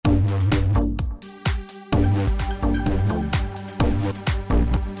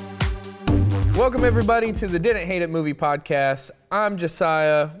Welcome, everybody, to the Didn't Hate It Movie Podcast. I'm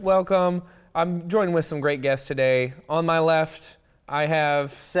Josiah. Welcome. I'm joined with some great guests today. On my left, I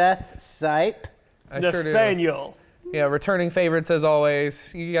have... Seth Sipe. Nathaniel. Yeah, returning favorites as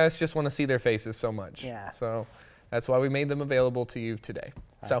always. You guys just want to see their faces so much. Yeah. So that's why we made them available to you today.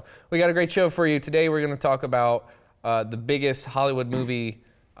 So we got a great show for you. Today we're going to talk about the biggest Hollywood movie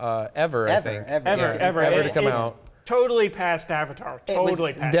ever, I think. Ever to come out. Totally past Avatar.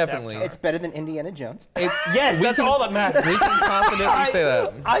 Totally past definitely. Avatar. It's better than Indiana Jones. Yes, that's all that matters. We can confidently say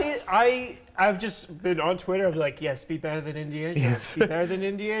that. I've just been on Twitter. I'm like, yes, be better than Indiana Jones. Be better than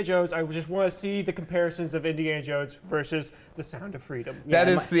Indiana Jones. I just want to see the comparisons of Indiana Jones versus The Sound of Freedom. That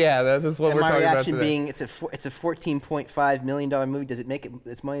is what we're talking about today. My reaction being, it's a $14.5 million movie. Does it make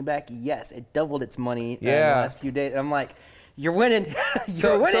its money back? Yes, it doubled its money in the last few days. I'm like, you're winning.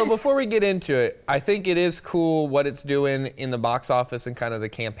 You're winning. So before we get into it, I think it is cool what it's doing in the box office and kind of the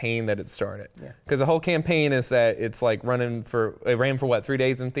campaign that it started. Yeah. Because the whole campaign is that it's like it ran for what, 3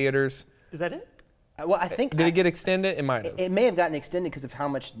 days in theaters? Is that it? Well, I think... Did it get extended? It might have. It may have gotten extended because of how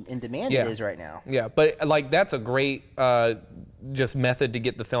much in demand it is right now. Yeah, but like that's a great just method to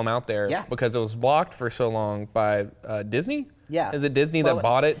get the film out there. Yeah. Because it was blocked for so long by Disney. Yeah. Is it Disney that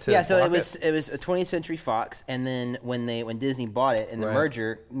bought it? Yeah, so it was a 20th Century Fox, and then when Disney bought it in the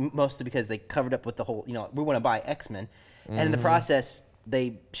merger, mostly because they covered up with the whole, we want to buy X-Men, and in the process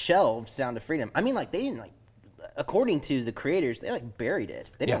they shelved Sound of Freedom. I mean, like they didn't according to the creators, they buried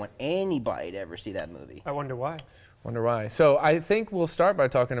it. They didn't want anybody to ever see that movie. I wonder why. So I think we'll start by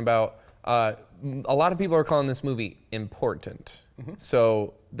talking about a lot of people are calling this movie important. Mm-hmm.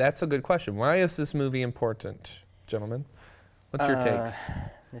 So that's a good question. Why is this movie important, gentlemen? What's your takes?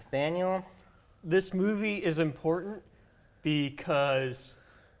 Nathaniel? This movie is important because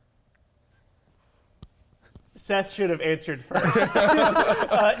Seth should have answered first. We're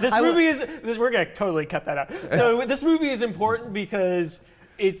going to totally cut that out. So this movie is important because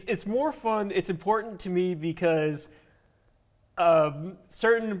it's more fun. It's important to me because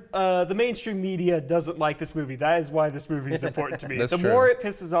the mainstream media doesn't like this movie. That is why this movie is important to me. That's the true. more it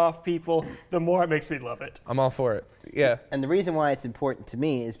pisses off people, the more it makes me love it. I'm all for it. Yeah. And the reason why it's important to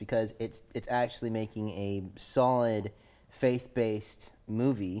me is because it's actually making a solid faith-based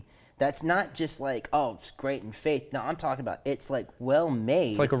movie that's not just like, oh, it's great in faith. No, I'm talking about it's like well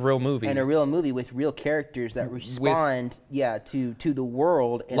made. It's like a real movie. And a real movie with real characters that respond to the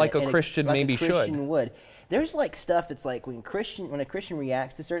world. Like a Christian maybe should. Like a Christian would. There's like stuff that's like when a Christian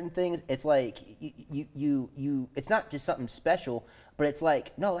reacts to certain things, it's like you it's not just something special, but it's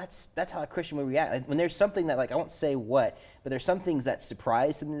like, no, that's how a Christian would react. Like when there's something that, like, I won't say what, but there's some things that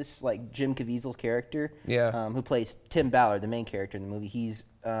surprise some of this, like Jim Caviezel's character, who plays Tim Ballard, the main character in the movie.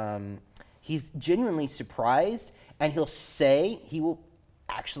 He's genuinely surprised, and he will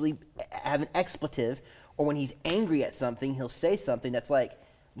actually have an expletive, or when he's angry at something, he'll say something that's like,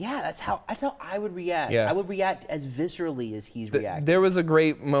 yeah, that's how I would react. Yeah. I would react as viscerally as he's reacting. There was a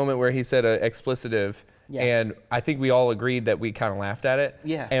great moment where he said an explicitive, and I think we all agreed that we kind of laughed at it.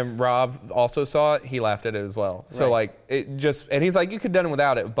 Yeah. And Rob also saw it. He laughed at it as well. So like it just, and he's like, you could have done it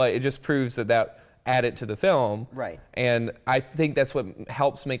without it, but it just proves that added to the film. Right. And I think that's what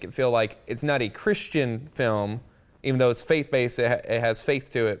helps make it feel like it's not a Christian film, even though it's faith-based, it has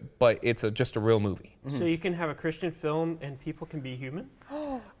faith to it, but it's just a real movie. Mm-hmm. So you can have a Christian film and people can be human?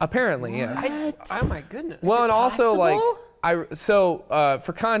 Apparently, yeah. Oh my goodness. Well, and also possible?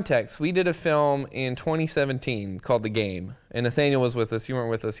 for context, we did a film in 2017 called The Game, and Nathaniel was with us. You weren't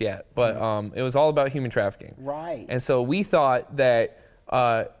with us yet, but it was all about human trafficking. Right. And so we thought that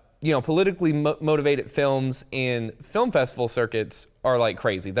politically motivated films in film festival circuits are like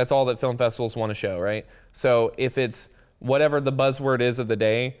crazy. That's all that film festivals want to show, right? So if it's whatever the buzzword is of the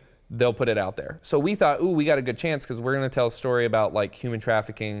day, they'll put it out there. So we thought, we got a good chance because we're going to tell a story about like human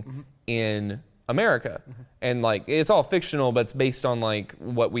trafficking in America. Mm-hmm. And like it's all fictional, but it's based on like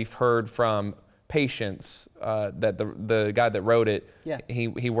what we've heard from patients that the guy that wrote it,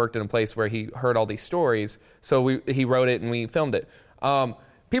 he worked in a place where he heard all these stories. So he wrote it and we filmed it.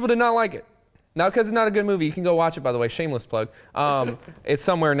 People did not like it. Not because it's not a good movie. You can go watch it, by the way. Shameless plug. It's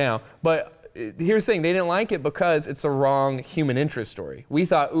somewhere now. But here's the thing. They didn't like it because it's the wrong human interest story. We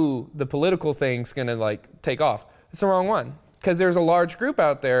thought, the political thing's going to like take off. It's the wrong one. Because there's a large group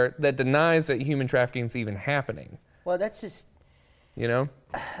out there that denies that human trafficking is even happening. Well, that's just... You know?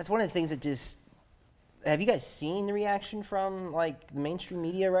 That's one of the things that just have you guys seen the reaction from like the mainstream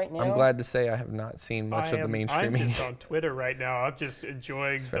media right now? I'm glad to say I have not seen much of the mainstream I'm media. just on Twitter right now. I'm just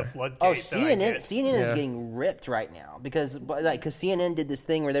enjoying the floodgate. Oh, that I get. CNN is getting ripped right now because CNN did this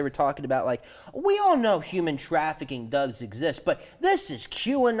thing where they were talking about like, we all know human trafficking does exist, but this is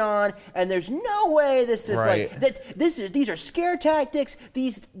QAnon, and there's no way this is like that. These are scare tactics.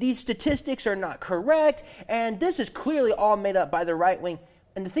 These statistics are not correct, and this is clearly all made up by the right wing.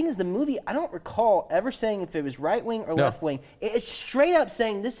 And the thing is, the movie, I don't recall ever saying if it was right wing or left wing. It's straight up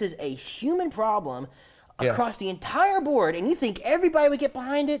saying this is a human problem across the entire board, and you think everybody would get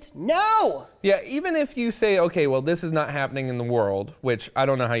behind it? No! Yeah, even if you say, okay, well, this is not happening in the world, which I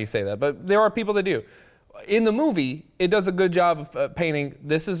don't know how you say that, but there are people that do. In the movie, it does a good job of painting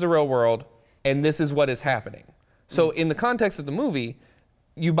this is the real world, and this is what is happening. So in the context of the movie,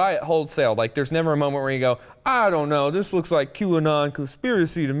 you buy it wholesale. Like, there's never a moment where you go, I don't know, this looks like QAnon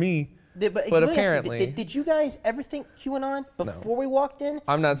conspiracy to me. But apparently... Did you guys ever think QAnon before we walked in?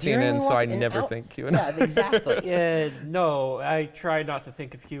 I'm not CNN, so I never think QAnon. Yeah, exactly. No, I try not to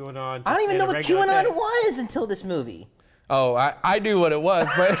think of QAnon. I don't even know what QAnon was until this movie. Oh, I knew what it was,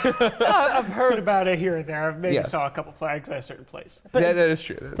 but... I've heard about it here and there. I've maybe saw a couple flags at a certain place. But, that is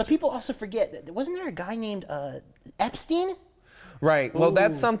true. But people also forget, wasn't there a guy named Epstein? Right. Well,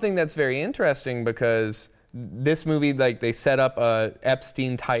 that's something that's very interesting because this movie, like, they set up a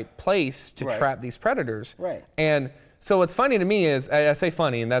Epstein-type place to trap these predators. Right. And so what's funny to me is, I say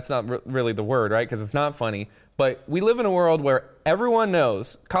funny, and that's not really the word, right? Because it's not funny. But we live in a world where everyone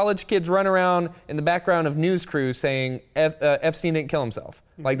knows. College kids run around in the background of news crews saying Epstein didn't kill himself.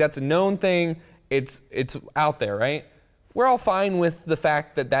 Like, that's a known thing. It's out there, right? We're all fine with the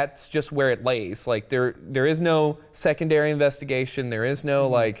fact that that's just where it lays. Like, there is no secondary investigation. There is no,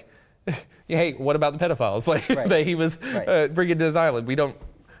 like, hey, what about the pedophiles? Like, that he was bringing to this island. We don't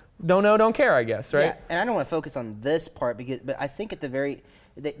know, don't care, I guess, right? Yeah, and I don't want to focus on this part, but I think at the very...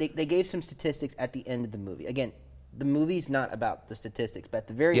 They gave some statistics at the end of the movie. Again, the movie's not about the statistics, but at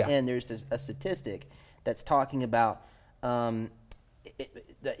the very end, there's a statistic that's talking about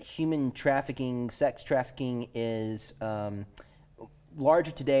that human trafficking, sex trafficking is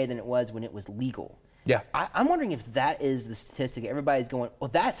larger today than it was when it was legal. Yeah. I'm wondering if that is the statistic. Everybody's going, well,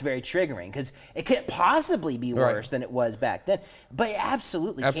 that's very triggering because it can't possibly be worse than it was back then. But it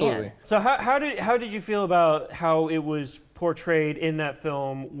absolutely can. So how did you feel about how it was portrayed in that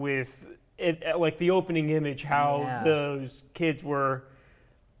film with it, like the opening image, how those kids were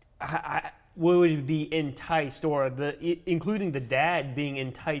would be enticed, or including the dad being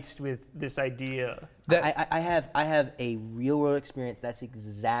enticed with this idea? I have a real world experience. That's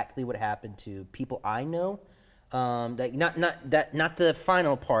exactly what happened to people I know. Like not the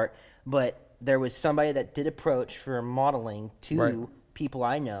final part, but there was somebody that did approach for modeling to people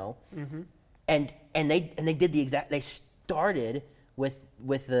I know, and they did the exact. They started with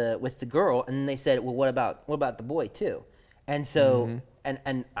the girl, and then they said, well, what about the boy too? And so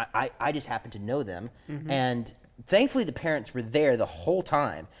and I just happened to know them, and thankfully the parents were there the whole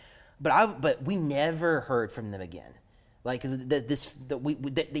time. But we never heard from them again. Like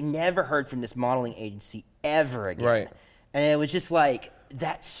they never heard from this modeling agency ever again. Right. And it was just like,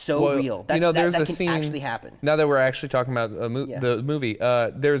 that's so real. That's, there's that a can scene actually happen. Now that we're actually talking about the movie,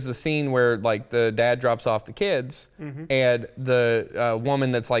 there's a scene where like the dad drops off the kids, and the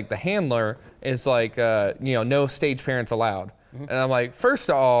woman that's like the handler is like, no stage parents allowed. And I'm like, first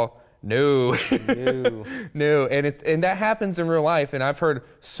of all, no, and that happens in real life. And I've heard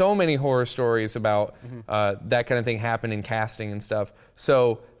so many horror stories about that kind of thing happen in casting and stuff.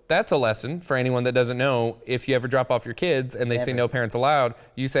 So that's a lesson for anyone that doesn't know. If you ever drop off your kids and they say no parents allowed,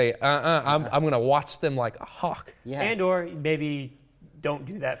 you say, I'm going to watch them like a hawk. Yeah. And or maybe don't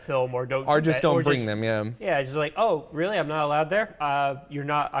do that film, or don't bring them. Yeah. Yeah, it's just like, oh, really? I'm not allowed there.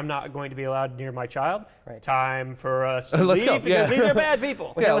 I'm not going to be allowed near my child. Right. Time for us to Let's leave go. because these are bad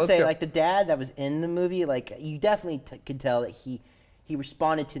people. Which I would say, like the dad that was in the movie, like you definitely could tell that he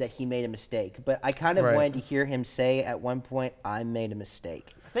responded to that he made a mistake. But I kind of wanted to hear him say at one point, "I made a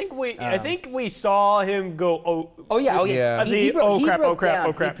mistake." I think we saw him go. Oh yeah. He broke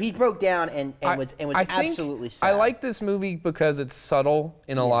down. He broke down and was absolutely sad. I like this movie because it's subtle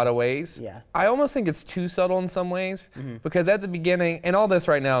in a lot of ways. Yeah. I almost think it's too subtle in some ways because at the beginning, and all this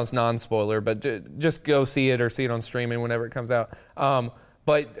right now is non-spoiler, but just go see it or see it on streaming whenever it comes out.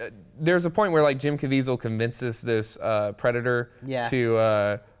 But there's a point where like Jim Caviezel convinces this predator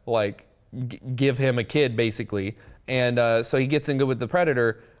to give him a kid basically. And so he gets in good with the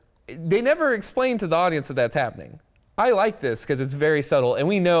predator. They never explain to the audience that that's happening. I like this because it's very subtle, and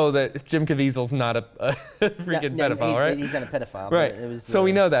we know that Jim Caviezel's not a freaking pedophile, right? He's not a pedophile. Right. But it was, so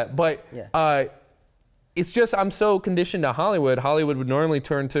we know that. But it's just I'm so conditioned to Hollywood. Hollywood would normally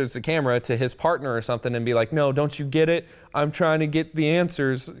turn towards the camera to his partner or something and be like, no, don't you get it? I'm trying to get the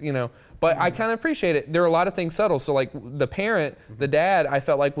answers, you know. But I kind of appreciate it. There are a lot of things subtle. So like the parent, the dad, I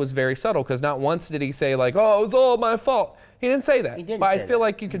felt like was very subtle because not once did he say like, oh, it was all my fault. He didn't say that. He didn't but say I feel that.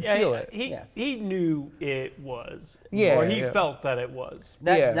 like you could feel it. He knew it was. Yeah, Or he yeah. felt that it was.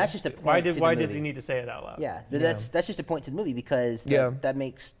 That's just a point Why to the does movie. he need to say it out loud? Yeah, but that's just a point to the movie because that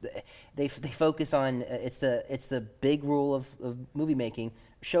makes they focus on it's the big rule of movie making: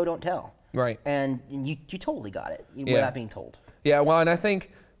 show don't tell. Right. And you totally got it without being told. Yeah, well, and I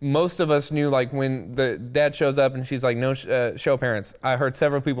think most of us knew, like, when the dad shows up and she's like, no show parents. I heard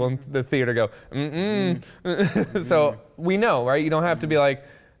several people in the theater go, So we know, right? You don't have to be like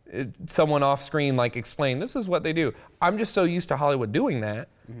someone off screen, like, explain, this is what they do. I'm just so used to Hollywood doing that,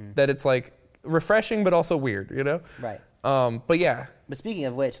 that it's, like, refreshing but also weird, you know? Right. But yeah. But speaking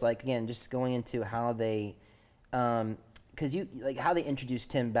of which, like, again, just going into how they, because how they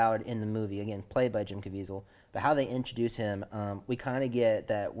introduced Tim Ballard in the movie, again, played by Jim Caviezel, but how they introduce him, we kind of get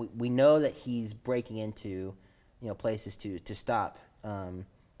that we know that he's breaking into, places to stop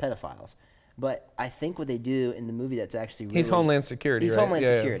pedophiles. But I think what they do in the movie that's actually really... He's Homeland Security, He's right? Homeland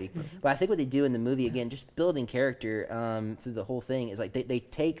Security. But I think what they do in the movie, again, just building character through the whole thing, is like they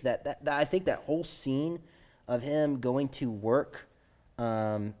take that I think that whole scene of him going to work,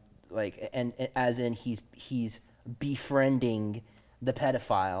 and as in he's befriending the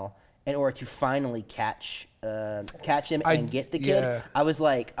pedophile in order to finally catch him and get the kid. Yeah. I was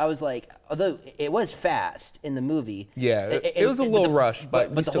like, although it was fast in the movie. Yeah, it was a little rushed,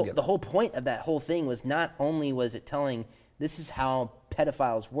 but the whole point of that whole thing was not only was it telling this is how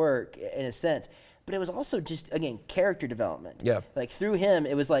pedophiles work in a sense, but it was also just, again, character development. Yeah. Like through him,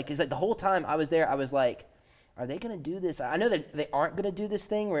 it's like the whole time I was there, I was like, are they going to do this? I know that they aren't going to do this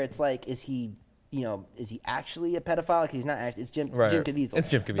thing where it's like, is he actually a pedophile? Because he's not actually. It's Jim Caviezel. It's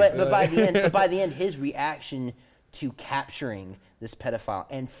Jim Caviezel. But by the end, his reaction to capturing this pedophile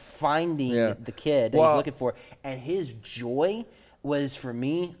and finding the kid that he's looking for, and his joy was, for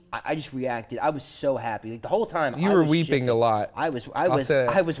me, I just reacted. I was so happy. Like the whole time, You were weeping a lot. I was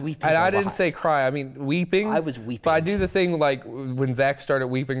weeping. And I didn't say cry. I mean, weeping. I was weeping. But I do the thing like when Zach started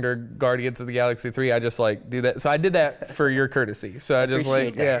weeping during Guardians of the Galaxy 3, I just like do that. So I did that for your courtesy. So I just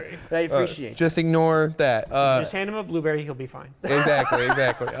like, I appreciate just ignore that. Just hand him a blueberry, he'll be fine. Exactly.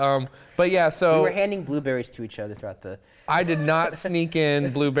 But yeah, so we were handing blueberries to each other throughout the. I did not sneak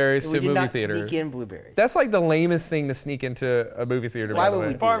in blueberries to a movie theater. Sneak in blueberries. That's like the lamest thing to sneak into a movie theater. So why by the would way.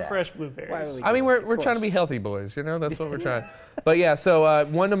 we do Farm that? fresh blueberries. I mean, we're trying to be healthy boys, That's what we're trying. But yeah, so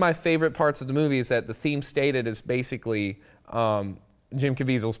one of my favorite parts of the movie is that the theme stated is basically Jim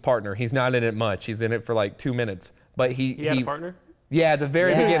Caviezel's partner. He's not in it much. He's in it for like 2 minutes. But he had a partner? Yeah, at the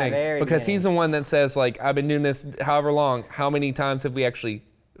very beginning. Because beginning. he's the one that says, like, I've been doing this however long. How many times have we actually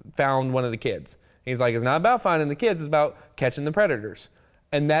found one of the kids? He's like, it's not about finding the kids. It's about catching the predators.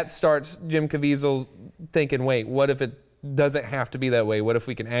 And that starts Jim Caviezel thinking, wait, what if it doesn't have to be that way? What if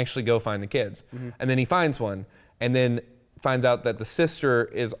we can actually go find the kids? And then he finds one, and then finds out that the sister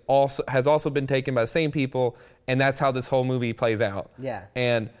has also been taken by the same people, and that's how this whole movie plays out. Yeah.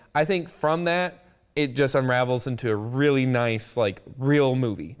 And I think from that, it just unravels into a really nice, like, real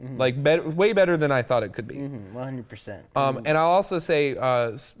movie. Like, way better than I thought it could be. 100%. And I'll also say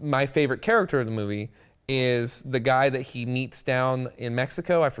my favorite character of the movie is the guy that he meets down in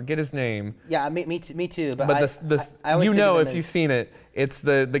Mexico. I forget his name. Yeah, me too. But I always if you've seen it, it's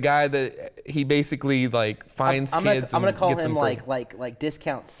the guy that he basically like finds kids. I'm gonna call gets him them like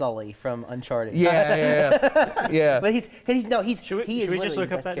Discount Sully from Uncharted. Yeah. But he's Should we just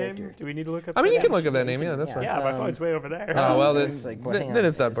look up that name? Do we need to look up? I mean, you can look up that name. Yeah, that's fine. Yeah, my phone's way over there. Oh well, then It's like, well, hang then on,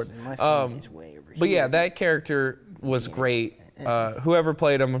 it's not it's- important. my phone is way over But yeah, here. that character was great. Whoever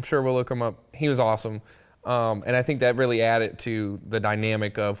played him, I'm sure we'll look him up. He was awesome. And I think that really added to the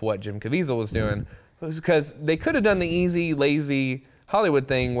dynamic of what Jim Caviezel was doing. Because they could have done the easy, lazy Hollywood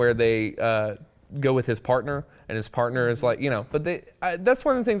thing where they go with his partner, and his partner is like, but that's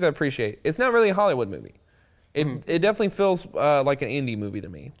one of the things I appreciate. It's not really a Hollywood movie. It definitely feels like an indie movie to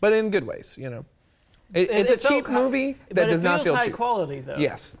me, but in good ways, It's a cheap movie that does not feel high cheap. quality, though.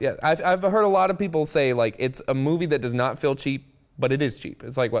 Yes, yeah. I've heard a lot of people say, like, it's a movie that does not feel cheap, but it is cheap.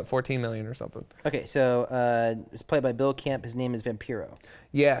 It's like, what, $14 million or something? Okay, so it's played by Bill Camp. His name is Vampiro.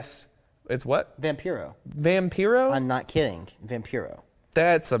 Yes. It's what? Vampiro. Vampiro? I'm not kidding. Vampiro.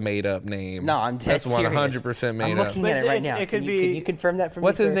 That's a made-up name. No, I'm dead That's serious. 100% made I'm up. looking at it right now. It could Can be. you confirm that for me?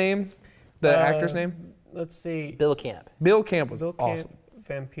 What's his sir? name? The actor's name? Let's see. Bill Camp. Bill Camp was Bill Camp, awesome.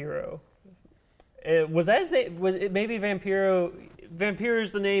 Vampiro. Was that his name? Was it maybe Vampiro? Vampire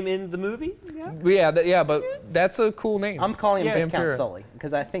is the name in the movie. Yeah, but that's a cool name. I'm calling him Vampire. Viscount Sully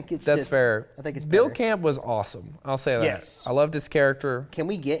because I think it's That's fair. I think it's Bill better. Camp was awesome. I'll say that. Yes. I loved his character. Can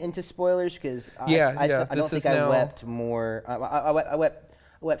we get into spoilers? Because I this don't think is I now- wept more. I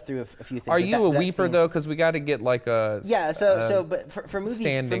wept through a few things. Are but you a that weeper scene- though? Because we got to get like a Yeah. But for movies,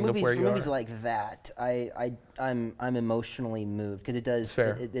 standing of where you movies are. like that, I'm emotionally moved because it does.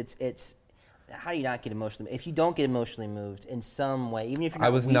 Fair. It's. How do you not get emotionally? If you don't get emotionally moved in some way, even if you're not I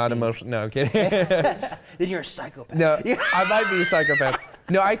was not weeping, emotional. No, I'm kidding. then you're a psychopath. No, I might be a psychopath.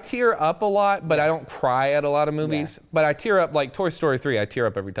 No, I tear up a lot, but I don't cry at a lot of movies. Yeah. But I tear up, like Toy Story 3, I tear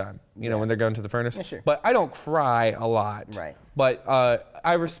up every time, you know, when they're going to the furnace. Yeah, sure. But I don't cry a lot. Right. But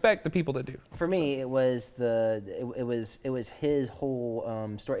I respect the people that do. For me, it was his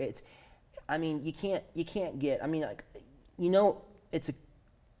whole story. It's, I mean, you can't get. I mean, like,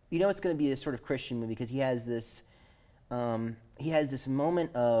 it's going to be a sort of Christian movie because he has this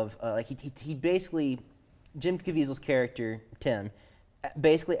moment of like he basically, Jim Caviezel's character Tim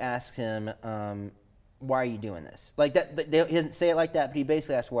basically asks him, why are you doing this? Like that, he doesn't say it like that, but he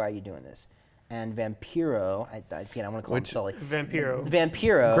basically asks, why are you doing this? And Vampiro, I want to call him Sully.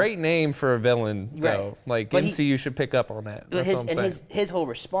 Vampiro. Great name for a villain, though. Right. Like, But MCU should pick up on that. That's what I'm saying. His whole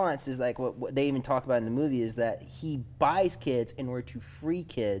response is like what they even talk about in the movie is that he buys kids in order to free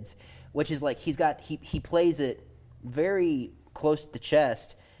kids, which is like he plays it very close to the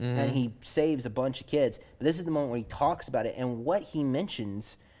chest, and he saves a bunch of kids. But this is the moment where he talks about it, and what he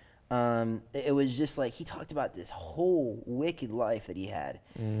mentions, it was just like he talked about this whole wicked life that he had,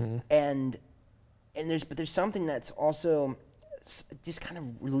 and there's something that's also just kind of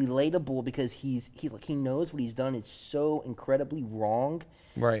relatable because he knows what he's done is so incredibly wrong,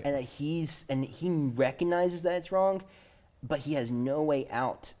 Right. and that he recognizes that it's wrong, but he has no way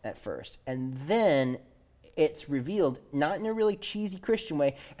out at first, and then it's revealed not in a really cheesy Christian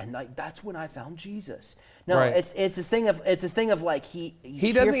way, and like that's when I found Jesus. No, Right. it's this thing of like he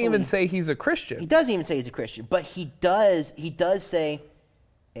doesn't even say he's a Christian. he doesn't even say he's a Christian, but he does say,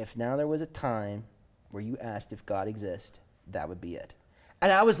 if now there was a time where you asked if God exists, that would be it.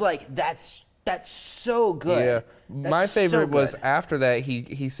 And I was like, that's so good. Yeah. That's My favorite so was good. after that,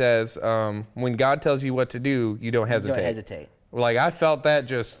 he says, when God tells you what to do, you don't hesitate. Don't hesitate. Like, I felt that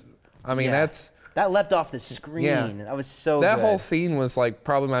Yeah. That leapt off the screen. Yeah. That was so that good. whole scene was like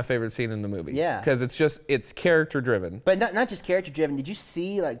probably my favorite scene in the movie. Yeah. Because it's character driven. But not just character driven. Did you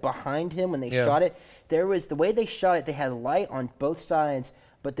see like behind him when they Yeah. shot it? There was the way they shot it. They had light on both sides,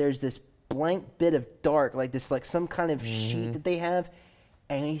 but there's this blank bit of dark, like this, like some kind of sheet that they have,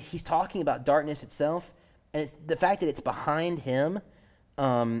 and he's talking about darkness itself, and it's the fact that it's behind him,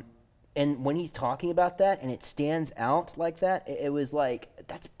 and when he's talking about that, and it stands out like that, it was like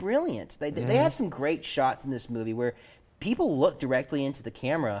that's brilliant. They have some great shots in this movie where people look directly into the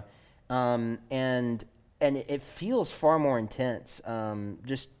camera, and it feels far more intense.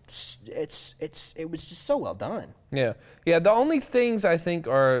 It was just so well done. Yeah. Yeah. The only things I think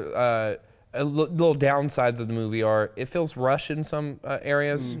are little downsides of the movie are it feels rushed in some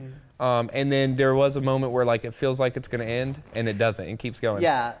areas. And then there was a moment where like it feels like it's going to end and it doesn't. It keeps going.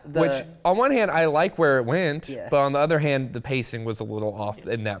 Yeah. Which on one hand I like where it went, Yeah. but on the other hand the pacing was a little off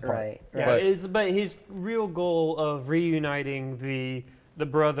in that part. Right. Yeah, But, but his real goal of reuniting the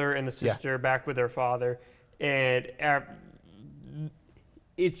brother and the sister back with their father, and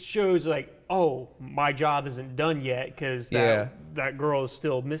it shows like, oh, my job isn't done yet because that girl is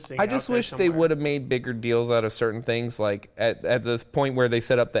still missing. I just wish they would have made bigger deals out of certain things. Like at this point where they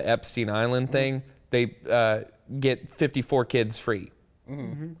set up the Epstein Island thing, they get 54 kids free.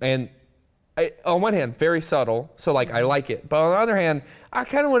 And on one hand, very subtle, so like I like it. But on the other hand, I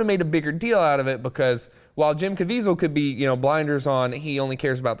kind of would have made a bigger deal out of it because while Jim Caviezel could be, blinders on, he only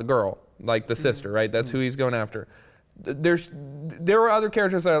cares about the girl, like the sister, right? That's who he's going after. There were other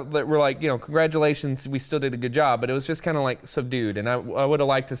characters that were like, congratulations, we still did a good job, but it was just kind of like subdued. And I would have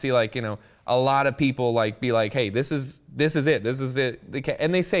liked to see like, a lot of people like be like, hey, this is it.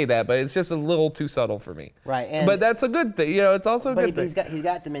 And they say that, but it's just a little too subtle for me. Right. But that's a good thing. It's also a good thing. He's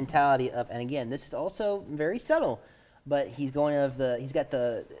got the mentality of, and again, this is also very subtle, but he's got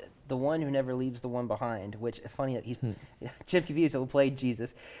the one who never leaves the one behind, which funny that Jim Caviezel played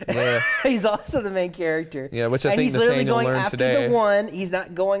Jesus. Yeah. He's also the main character. Yeah, which I and think he's literally Nathaniel going learned after today. the one. He's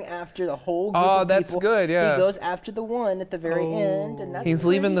not going after the whole group of that's people. good, yeah. He goes after the one at the very end, and that's He's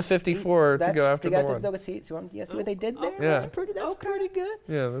pretty leaving the 54 to go after the one. See what they did there? Yeah. That's pretty good.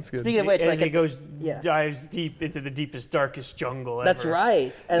 Yeah, that's good. Speaking of which, as like he goes yeah. dives deep into the deepest, darkest jungle ever. That's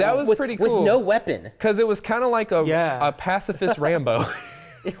right. And That was pretty cool. With no weapon. Because it was kind of like a pacifist Rambo.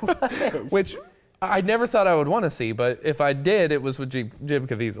 It was. Which I never thought I would want to see, but if I did, it was with Jim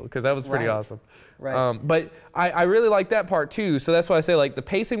Caviezel, because that was pretty Right. awesome. Right. But I really like that part too. So that's why I say like the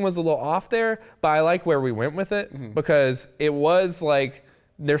pacing was a little off there, but I like where we went with it because it was like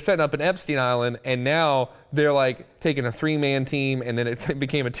they're setting up an Epstein Island, and now they're like taking a 3-man team, and then it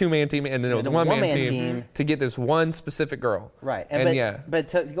became a 2-man team, and then it was a 1-man team to get this one specific girl. Right. And but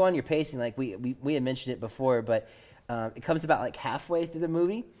to go on your pacing, like we had mentioned it before, but it comes about like halfway through the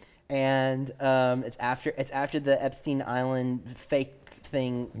movie, and it's after the Epstein Island fake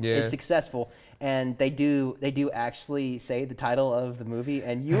thing is successful, and they do actually say the title of the movie,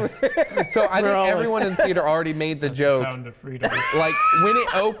 and you were So I think everyone in the theater already made the joke. Sound of freedom. Like when it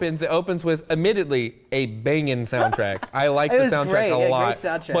opens with admittedly a banging soundtrack. I like the soundtrack great. a Yeah, lot.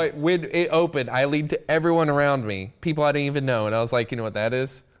 great soundtrack. But when it opened, I leaned to everyone around me, people I didn't even know, and I was like, you know what that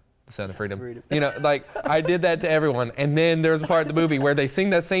is? The Sound of Freedom. You know, like I did that to everyone. And then there's a part of the movie where they sing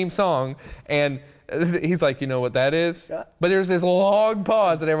that same song, and he's like, you know what that is? But there's this long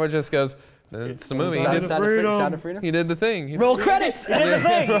pause, and everyone just goes, it's the movie. Sound of Freedom. He did the thing. Roll credits. He did the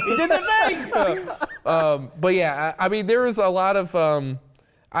thing. He did the thing. But yeah, I mean, there was a lot of.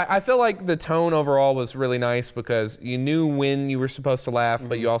 I feel like the tone overall was really nice because you knew when you were supposed to laugh,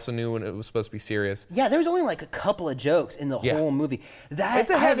 but you also knew when it was supposed to be serious. Yeah, there was only like a couple of jokes in the whole movie. It's a I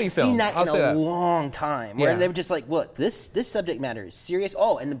heavy haven't film. seen that I'll in say a that. long time. Where they were just like, look, this subject matter is serious.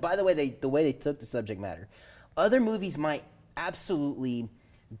 Oh, and by the way, the way they took the subject matter, other movies might absolutely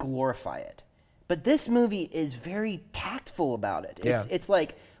glorify it, but this movie is very tactful about it. It's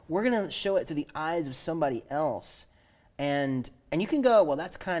like we're gonna show it through the eyes of somebody else, and you can go, well,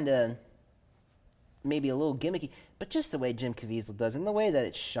 that's kind of maybe a little gimmicky, but just the way Jim Caviezel does and the way that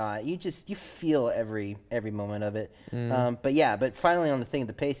it's shot, you feel every moment of it. But finally on the thing of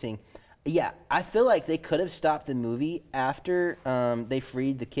the pacing, I feel like they could have stopped the movie after they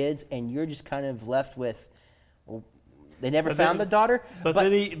freed the kids, and you're just kind of left with, well, they never found the daughter. But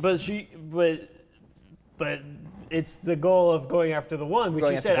it's the goal of going after the one, which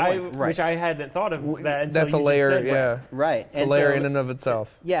you said, which I hadn't thought of that until That's a you layer, just said, Right. It's a layer in and of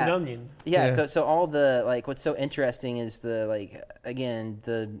itself. Yeah. It's an onion. Yeah. So all the what's so interesting is him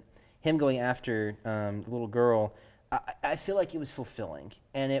going after the little girl. I feel like it was fulfilling,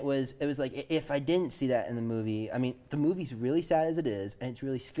 and it was like if I didn't see that in the movie, I mean, the movie's really sad as it is, and it's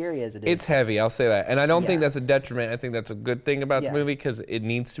really scary as it is. It's heavy, I'll say that, and I don't think that's a detriment. I think that's a good thing about the movie because it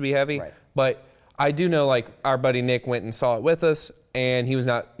needs to be heavy. Right. But I do know, like, our buddy Nick went and saw it with us, and he was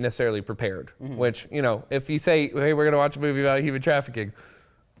not necessarily prepared. Which, you know, if you say, hey, we're going to watch a movie about human trafficking,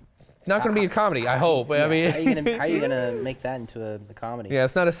 it's not going to be a comedy, I hope. Yeah. I mean, how are you gonna make that into a comedy? Yeah,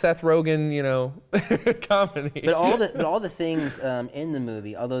 it's not a Seth Rogen, you know, comedy. But all the things in the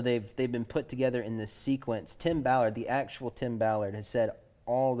movie, although they've been put together in this sequence, Tim Ballard, the actual Tim Ballard, has said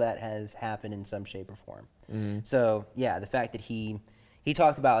all that has happened in some shape or form. So yeah, the fact that he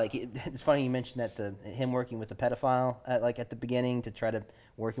talked about, like, it's funny you mentioned that him working with the pedophile at the beginning to try to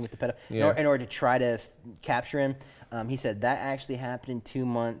working with the pedophile in order to try to capture him. He said that actually happened in 2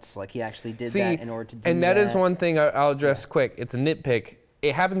 months. Like, he actually did that in order to do that. And that is one thing I'll address quick. It's a nitpick.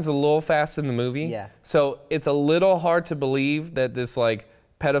 It happens a little fast in the movie. Yeah. So it's a little hard to believe that this, like,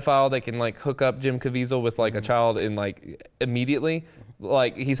 pedophile that can, like, hook up Jim Caviezel with, like, a child in, like, immediately.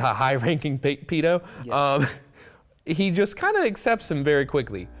 Like, he's a high-ranking pedo. Yeah. He just kind of accepts him very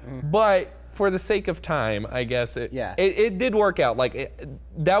quickly. But for the sake of time, I guess it did work out. Like,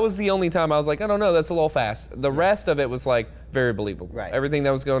 that was the only time I was like, I don't know, that's a little fast. The rest of it was, like, very believable. Right. Everything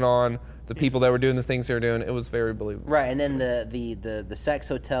that was going on, the people that were doing the things they were doing, it was very believable. Right, and then the sex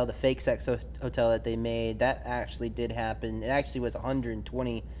hotel, the fake sex hotel that they made, that actually did happen. It actually was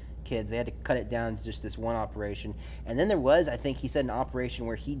 120 kids. They had to cut it down to just this one operation. And then there was, I think he said, an operation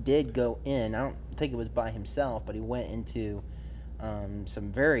where he did go in. I don't think it was by himself, but he went into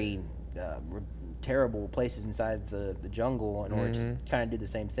some very terrible places inside the jungle in order to kind of do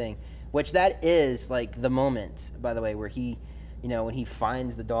the same thing. Which that is like the moment, by the way, where he, you know, when he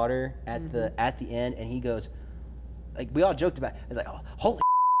finds the daughter at the end, and he goes, like, we all joked about it. It's like, oh, holy.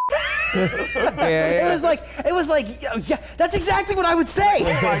 It was like, yeah, that's exactly what I would say.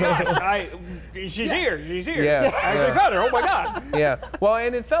 Oh my gosh, she's here. Yeah. I actually found her. Oh my god. Yeah. Well,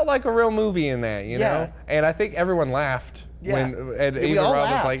 and it felt like a real movie in that, you know? And I think everyone laughed. Yeah. And We even all Rob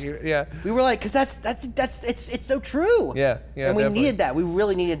laughed. was like, yeah. We were like, because it's so true. Yeah, And we definitely. needed that. We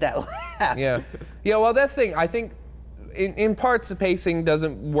really needed that laugh. Yeah. Yeah, well, that's the thing. I think in parts the pacing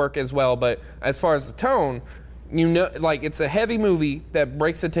doesn't work as well, but as far as the tone, you know, like, it's a heavy movie that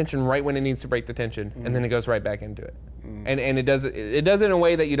breaks the tension right when it needs to break the tension, and then it goes right back into it. And it does it in a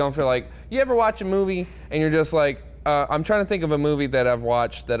way that you don't feel like, you ever watch a movie and you're just like, I'm trying to think of a movie that I've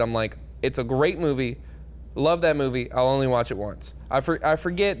watched that I'm like, It's a great movie. Love that movie. I'll only watch it once. I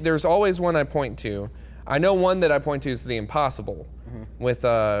forget. There's always one I point to. I know one that I point to is The Impossible, with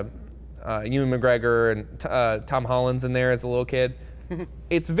Ewan McGregor and Tom Holland's in there as a little kid.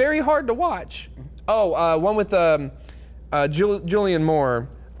 It's very hard to watch. Oh, one with Julianne Moore,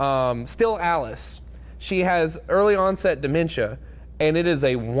 Still Alice. She has early onset dementia, and it is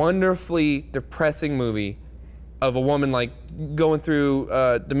a wonderfully depressing movie of a woman like going through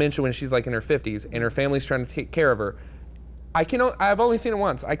dementia when she's like in her 50s, and her family's trying to take care of her. I've only seen it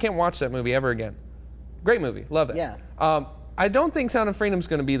once. I can't watch that movie ever again. Great movie, love it. Yeah. I don't think Sound of Freedom's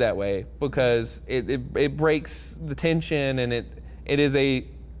going to be that way because it breaks the tension, and it is a,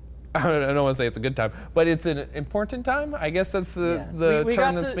 I don't want to say it's a good time, but it's an important time. I guess that's the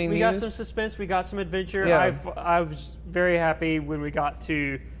term that's being used. We got some suspense. We got some adventure. Yeah. I was very happy when we got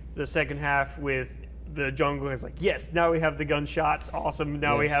to the second half with the jungle. It's like, yes, now we have the gunshots. Awesome.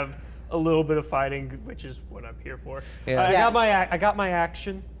 Now we have a little bit of fighting, which is what I'm here for. Yeah. I got my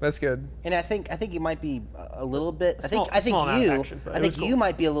action. That's good. And I think you might be a little bit. I think cool. you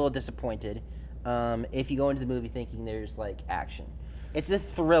might be a little disappointed if you go into the movie thinking there's like action. It's a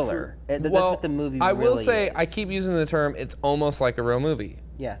thriller. That's what the movie I really will say, is. I keep using the term, it's almost like a real movie.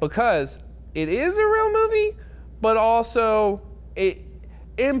 Yeah. Because it is a real movie, but also,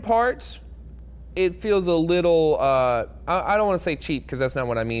 in parts, it feels a little, I don't want to say cheap, because that's not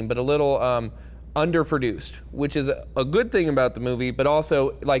what I mean, but a little underproduced, which is a good thing about the movie, but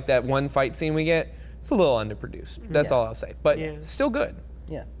also, like that one fight scene we get, it's a little underproduced. That's all I'll say. But still good.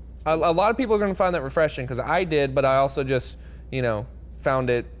 Yeah. A lot of people are going to find that refreshing, because I did, but I also just,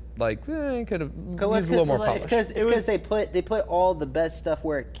 found it like could have used a little more polish. It's because they put all the best stuff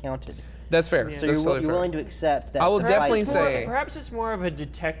where it counted. That's fair. So That's you're totally fair. willing to accept that. I will the definitely fight's say- Perhaps it's more of a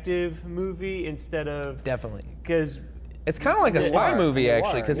detective movie instead of Definitely. because It's kind of like a spy movie,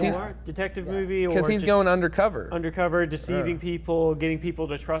 actually, because he's detective movie or just going undercover. deceiving people, getting people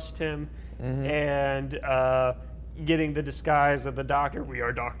to trust him, and getting the disguise of the doctor. We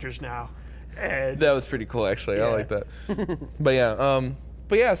are doctors now. And That was pretty cool, actually. I like that.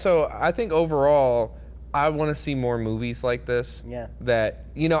 But yeah, so I think overall, I want to see more movies like this. Yeah. That,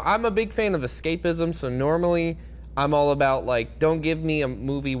 I'm a big fan of escapism, so normally I'm all about, like, don't give me a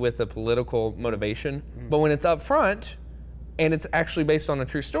movie with a political motivation. But when it's up front and it's actually based on a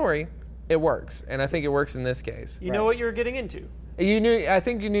true story, it works. And I think it works in this case. you know what you're getting into. I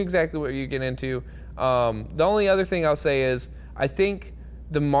think you knew exactly what you get into. The only other thing I'll say is I think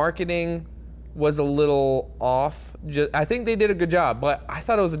the marketing was a little off. I think they did a good job, but I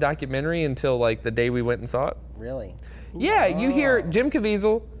thought it was a documentary until like the day we went and saw it. Really? Yeah, you hear Jim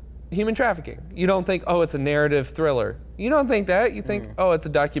Caviezel, human trafficking. You don't think, oh, it's a narrative thriller. You don't think that. You think, oh, it's a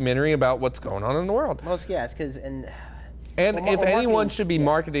documentary about what's going on in the world. Well, yeah, it's because And if anyone should be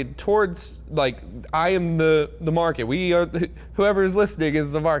marketed towards, like, I am the market. We are whoever is listening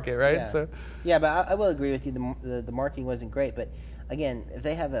is the market, right? Yeah. So yeah, but I will agree with you. The marketing wasn't great, but again, if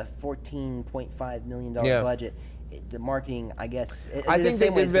they have a $14.5 million budget, the marketing, I guess. I think they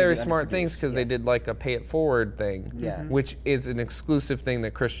did very smart things because they did like a pay it forward thing, which is an exclusive thing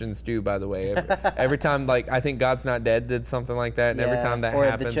that Christians do, by the way. Every time, like, I think God's Not Dead did something like that, and every time that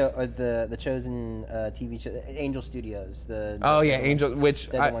happens. Or the Chosen TV show, Angel Studios. Angel, which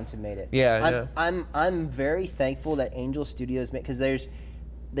they're the ones who made it. Yeah, I'm very thankful that Angel Studios made, because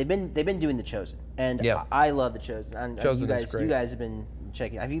they've been doing The Chosen, and I love The Chosen. Chosen is great. You guys have been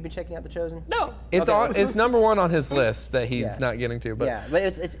checking. Have you been checking out The Chosen? No, it's number one on his list that he's not getting to. But yeah, but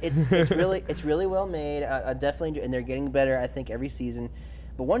it's really well made. I definitely enjoy, and they're getting better, I think, every season.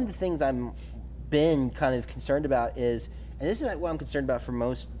 But one of the things I'm been kind of concerned about is, and this is what I'm concerned about for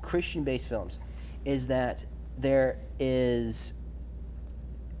most Christian-based films, is that there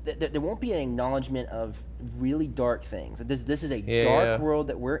won't be an acknowledgement of really dark things. This is a dark world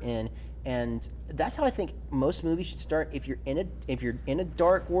that we're in, and that's how I think most movies should start. If you're in a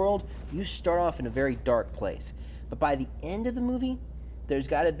dark world, you start off in a very dark place. But by the end of the movie, there's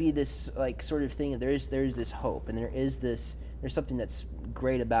got to be this like sort of thing. There's this hope, and there's something that's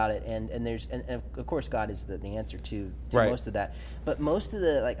great about it, and of course God is the answer to most of that. But most of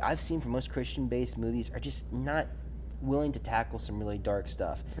the I've seen from most Christian-based movies are just not willing to tackle some really dark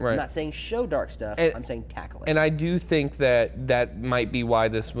stuff. Right. I'm not saying show dark stuff. I'm saying tackle it. And I do think that might be why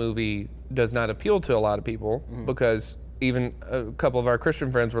this movie does not appeal to a lot of people, because even a couple of our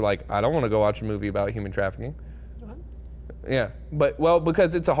Christian friends were like, I don't want to go watch a movie about human trafficking. Yeah,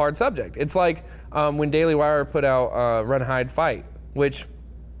 because it's a hard subject. It's like when Daily Wire put out Run, Hide, Fight, which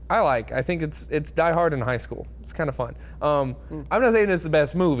I like. I think it's Die Hard in high school. It's kind of fun. I'm not saying it's the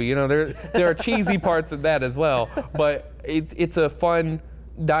best movie. There are cheesy parts of that as well, but it's a fun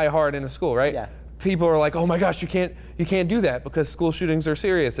Die Hard in a school, right? Yeah. People are like, oh my gosh, you can't do that because school shootings are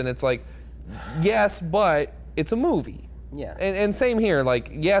serious. And it's like, yes, but it's a movie. Yeah. And same here. Like,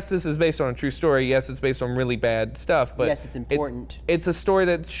 yes, this is based on a true story. Yes, it's based on really bad stuff. But yes, it's important. It's a story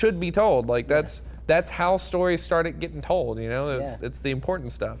that should be told. Like, that's how stories started getting told. You know, it's the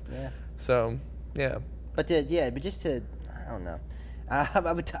important stuff. Yeah. So, yeah. But just to, I don't know.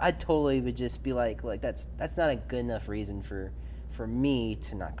 I totally would just be like that's not a good enough reason for me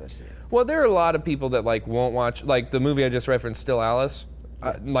to not go see it. Well, there are a lot of people that like won't watch, like the movie I just referenced, Still Alice.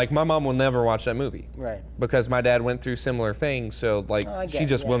 Like my mom will never watch that movie, right? Because my dad went through similar things, so like she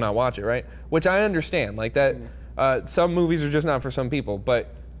just will not watch it, right? Which I understand, like that. Some movies are just not for some people,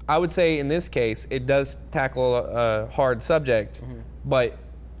 but I would say in this case it does tackle a hard subject, but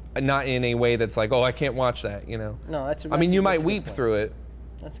not in a way that's like, oh, I can't watch that, you know? No, that's. I mean, you might weep through it.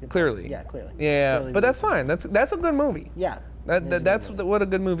 That's a good clearly. Point. Yeah, clearly. Yeah, clearly but that's fine. That's a good movie. Yeah. That's what a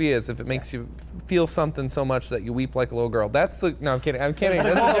good movie is. If it makes you feel something so much that you weep like a little girl. No, I'm kidding. I'm kidding.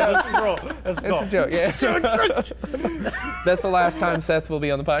 That's a joke. Yeah. That's the last time Seth will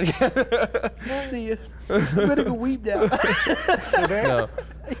be on the podcast. See you. I'm gonna go weep now.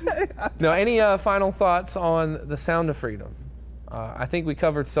 No. Any final thoughts on The Sound of Freedom? I think we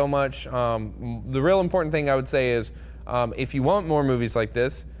covered so much. The real important thing I would say is, if you want more movies like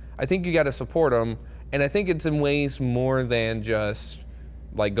this, I think you got to support them. And I think it's in ways more than just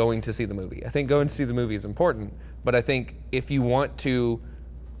like going to see the movie. I think going to see the movie is important, but I think if you want to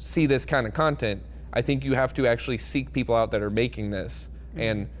see this kind of content, I think you have to actually seek people out that are making this.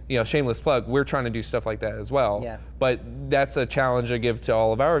 And, you know, shameless plug, we're trying to do stuff like that as well. Yeah. But that's a challenge I give to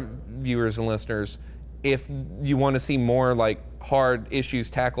all of our viewers and listeners. If you want to see more like hard issues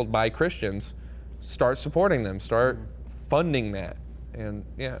tackled by Christians, start supporting them, start funding that. And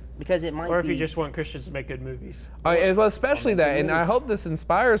because it might or if you just want Christians to make good movies. Well, especially that, and I hope this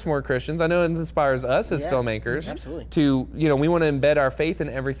inspires more Christians. I know it inspires us as filmmakers. Absolutely. To, you know, we want to embed our faith in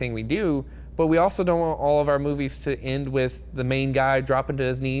everything we do, but we also don't want all of our movies to end with the main guy dropping to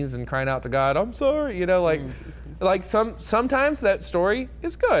his knees and crying out to God, "I'm sorry," you know, like sometimes that story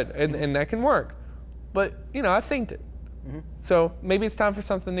is good and that can work, but you know, I've seen it. So maybe it's time for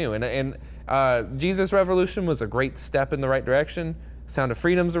something new. And Jesus Revolution was a great step in the right direction. Sound of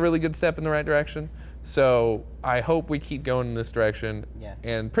Freedom's a really good step in the right direction. So I hope we keep going in this direction. Yeah.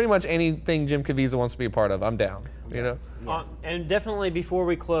 And pretty much anything Jim Caviezel wants to be a part of, I'm down. You know? Yeah. And definitely before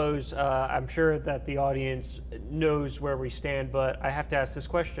we close, I'm sure that the audience knows where we stand, but I have to ask this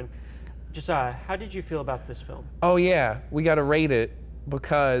question. Josiah, how did you feel about this film? Oh yeah, we got to rate it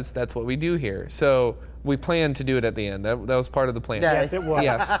because that's what we do here. So we planned to do it at the end. That was part of the plan. Yeah. Yes, it was.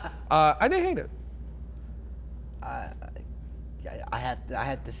 Yes. I didn't hate it. I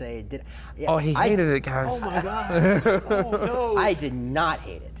have to say, Oh, he hated it, guys. Oh my god! Oh no! I did not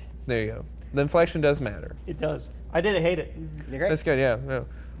hate it. There you go. The inflection does matter. It does. I didn't hate it. You're great. That's good, yeah.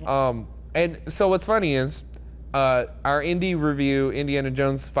 No. And so what's funny is our indie review, Indiana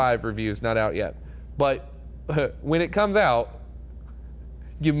Jones 5 review, is not out yet. But when it comes out,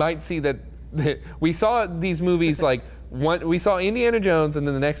 you might see that we saw these movies like we saw Indiana Jones, and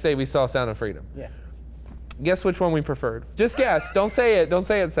then the next day we saw Sound of Freedom. Yeah. Guess which one we preferred. Just guess. Don't say it. Don't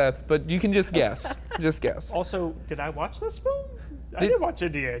say it, Seth. But you can just guess. Just guess. Also, did I watch this film? I didn't watch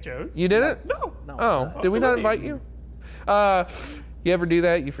Indiana Jones. You didn't? No. Oh, did we not invite you? You ever do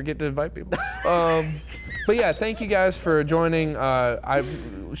that? You forget to invite people. But yeah, thank you guys for joining. I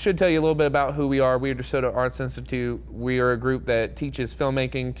should tell you a little bit about who we are. We are DeSoto Arts Institute. We are a group that teaches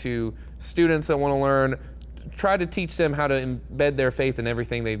filmmaking to students that want to learn. Try to teach them how to embed their faith in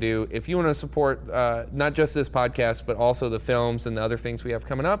everything they do. If you want to support not just this podcast, but also the films and the other things we have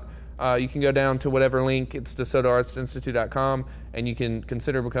coming up, you can go down to whatever link. It's DeSotoArtsInstitute.com, and you can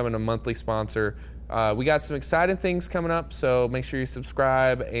consider becoming a monthly sponsor. We got some exciting things coming up, so make sure you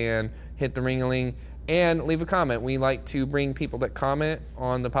subscribe and hit the ring-a-ling and leave a comment. We like to bring people that comment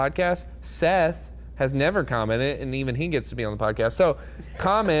on the podcast. Seth has never commented, and even he gets to be on the podcast. So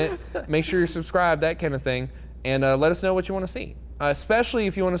comment, make sure you're subscribed, that kind of thing, and let us know what you want to see. Especially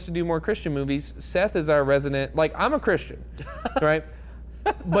if you want us to do more Christian movies. Seth is our resident, like, I'm a Christian, right?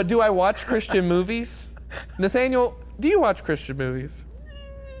 But do I watch Christian movies? Nathaniel, do you watch Christian movies?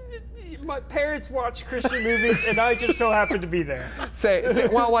 My parents watch Christian movies, and I just so happen to be there.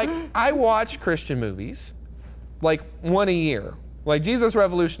 Well, like, I watch Christian movies, like, one a year. Like, Jesus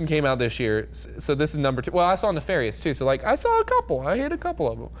Revolution came out this year, so this is number 2. Well, I saw Nefarious, too, so, like, I saw a couple. I hit a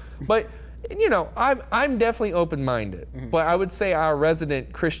couple of them. But, you know, I'm definitely open-minded. Mm-hmm. But I would say our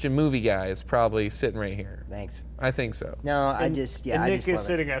resident Christian movie guy is probably sitting right here. Thanks. I think so. No, And Nick just is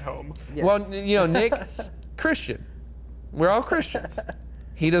sitting at home. Yeah. Well, you know, Nick, Christian. We're all Christians.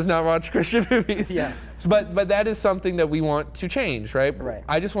 He does not watch Christian movies. Yeah. But that is something that we want to change, right? Right.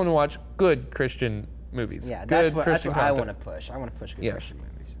 I just want to watch good Christian movies. Yeah, Good that's what I want content. to push. I want to push good Yes. Christian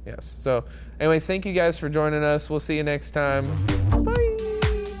movies. Yes. So, anyways, thank you guys for joining us. We'll see you next time. Bye.